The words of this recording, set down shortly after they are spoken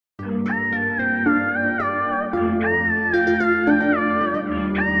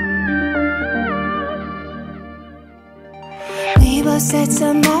said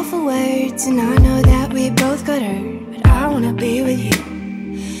some awful words, and I know that we both got hurt, but I wanna be with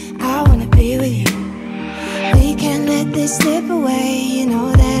you, I wanna be with you. We can't let this slip away, you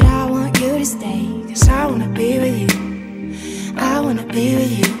know that I want you to stay, 'cause I wanna be with you, I wanna be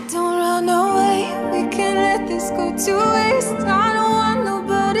with you. Don't run away, we can't let this go to waste. I don't want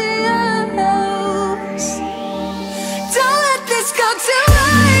nobody else. Don't let this go to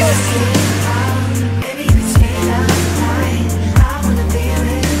waste.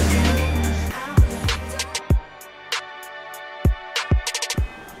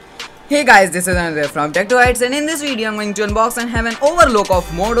 Hey guys, this is Anand from Tech to Heights, and in this video I'm going to unbox and have an overlook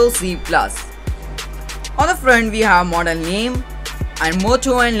of Moto C Plus. On the front we have model name and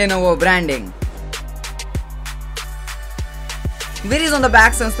Moto and Lenovo branding. Whereas on the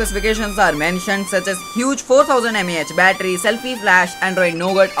back some specifications are mentioned, such as huge 4000 mAh battery, selfie flash, Android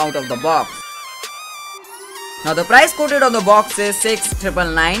Nougat out of the box. Now the price quoted on the box is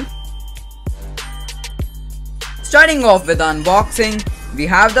 6,999. Starting off with the unboxing, we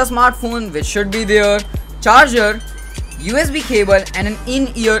have the smartphone, which should be there, charger, USB cable and an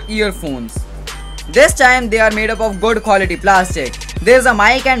in-ear earphones. This time they are made up of good quality plastic. There is a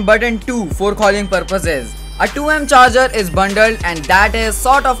mic and button too for calling purposes. A 2M charger is bundled and that is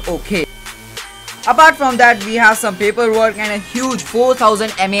sort of okay. Apart from that, we have some paperwork and a huge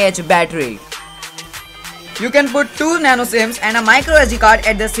 4000 mAh battery. You can put 2 nano SIMs and a microSD card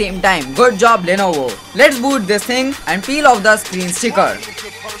at the same time. Good job Lenovo. Let's boot this thing and peel off the screen sticker.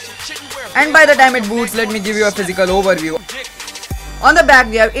 And by the time it boots, let me give you a physical overview. On the back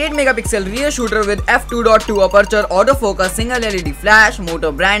we have 8 megapixel rear shooter with f2.2 aperture, autofocus, single LED flash,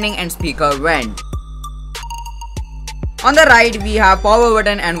 Moto branding and speaker vent. On the right we have power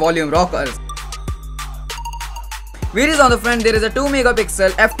button and volume rockers. Whereas on the front there is a 2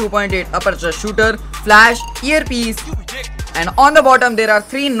 megapixel f2.8 aperture shooter, flash, earpiece, and on the bottom there are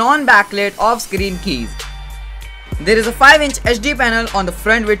 3 non-backlit off-screen keys. There is a 5-inch HD panel on the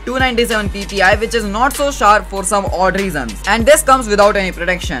front with 297 ppi, which is not so sharp for some odd reasons, and this comes without any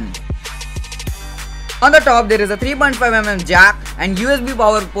protection. On the top there is a 3.5mm jack and USB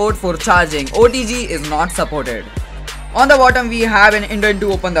power port for charging. OTG is not supported. On the bottom we have an indent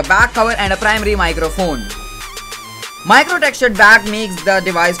to open the back cover and a primary microphone. Micro textured back makes the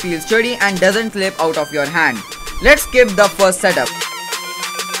device feel sturdy and doesn't slip out of your hand. Let's skip the first setup.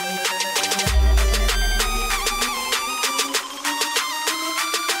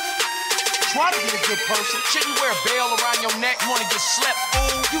 Try to be a good person. Shouldn't wear a bell around your neck. Wanna get slept,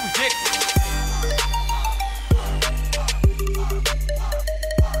 fool? You ridiculous.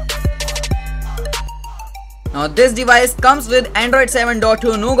 Now this device comes with Android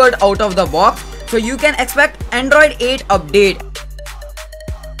 7.2 Nougat out of the box, so you can expect Android 8 update.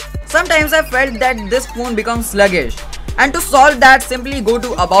 Sometimes I felt that this phone becomes sluggish, and to solve that, simply go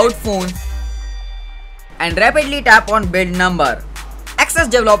to About Phone and rapidly tap on build number. Access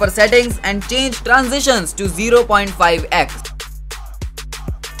developer settings and change transitions to 0.5x.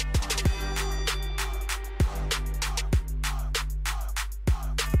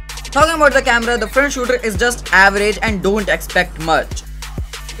 Talking about the camera, the front shooter is just average and don't expect much.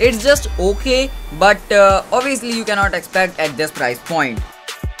 It's just okay, but obviously you cannot expect at this price point.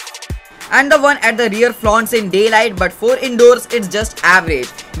 And the one at the rear flaunts in daylight, but for indoors it's just average.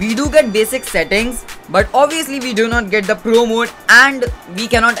 We do get basic settings, but obviously we do not get the pro mode, and we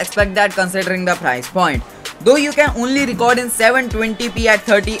cannot expect that considering the price point. Though you can only record in 720p at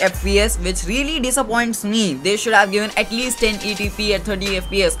 30 fps, which really disappoints me. They should have given at least 1080p at 30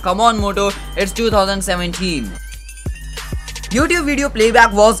 fps. Come on Moto, it's 2017. YouTube video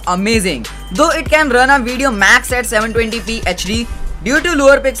playback was amazing. Though it can run a video max at 720p HD, due to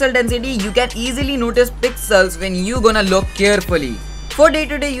lower pixel density you can easily notice pixels when you gonna look carefully. For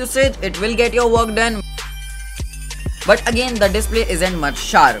day-to-day usage it will get your work done, but again the display isn't much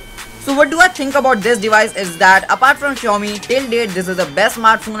sharp. So what do I think about this device is that apart from Xiaomi, till date this is the best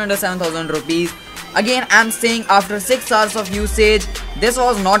smartphone under 7,000 rupees. Again I'm saying after 6 hours of usage, this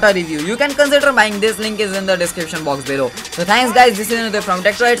was not a review. You can consider buying this, link is in the description box below. So thanks guys, this is Anand from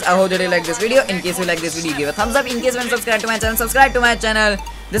Tech to Heights. I hope that you like this video. In case you like this video, give a thumbs up. In case you haven't subscribed to my channel, subscribe to my channel.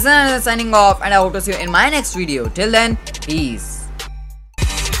 This is Anand signing off, and I hope to see you in my next video. Till then, peace.